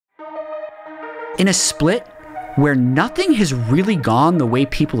In a split where nothing has really gone the way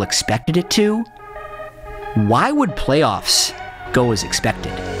people expected it to, why would playoffs go as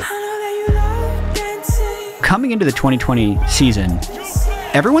expected? Coming into the 2020 season,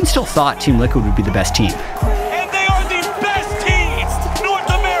 everyone still thought Team Liquid would be the best team. And they are the best team North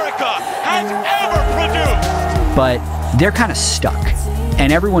America has ever produced! But they're kind of stuck,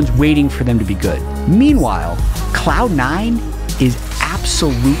 and everyone's waiting for them to be good. Meanwhile, Cloud9 is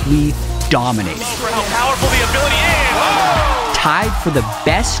absolutely dominating. For how powerful the ability is! Oh! Tied for the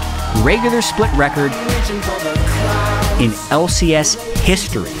best regular split record in LCS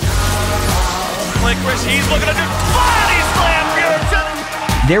history. FlyQuest, he's looking to do body slam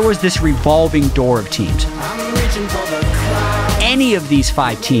here! There was this revolving door of teams. Any of these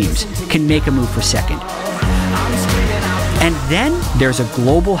 5 teams can make a move for second. And then there's a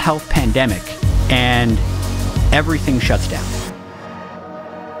global health pandemic, and everything shuts down.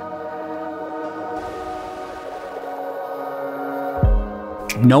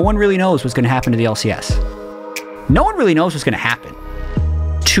 No one really knows what's going to happen to the LCS. No one really knows what's going to happen.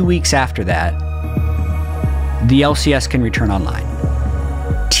 2 weeks after that, the LCS can return online.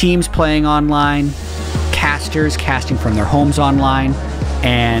 Teams playing online, casters casting from their homes online,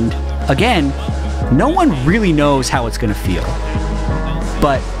 and again, no one really knows how it's going to feel.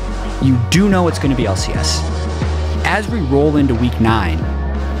 But you do know it's going to be LCS. As we roll into week 9,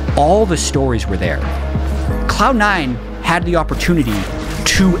 all the stories were there. Cloud9 had the opportunity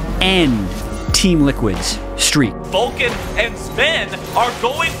to end Team Liquid's streak. Vulcan and Sven are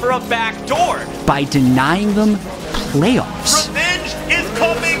going for a back door. By denying them playoffs. Revenge is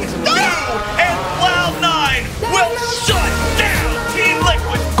coming through, and Cloud9 will shut down Team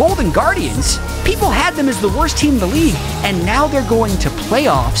Liquid. Golden Guardians, people had them as the worst team in the league, and now they're going to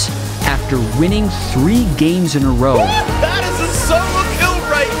playoffs after winning 3 games in a row. That is a solo kill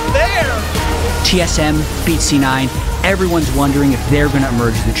right there. TSM beats C9. Everyone's wondering if they're going to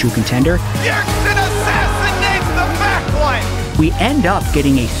emerge as the true contender. Yerkson assassinates the backline. We end up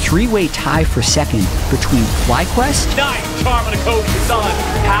getting a 3-way tie for second between FlyQuest, Nice charm of the Kobe Sun,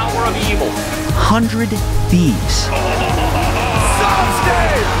 power of evil. 100 Thieves,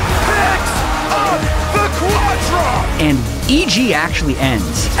 Someday picks up the Quadra. and EG actually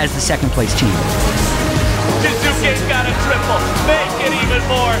ends as the second place team. Jizuke's got a triple, make it even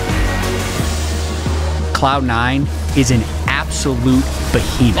more. Cloud9 is an absolute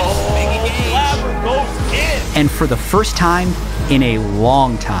behemoth. Labber goes in. And for the first time in a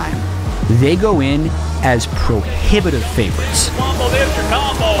long time, they go in as prohibitive favorites. Combo, there's your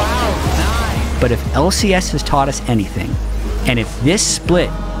combo. But if LCS has taught us anything, and if this split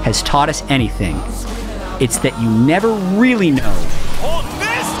has taught us anything, it's that you never really know On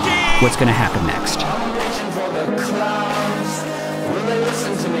this game. what's going to happen next.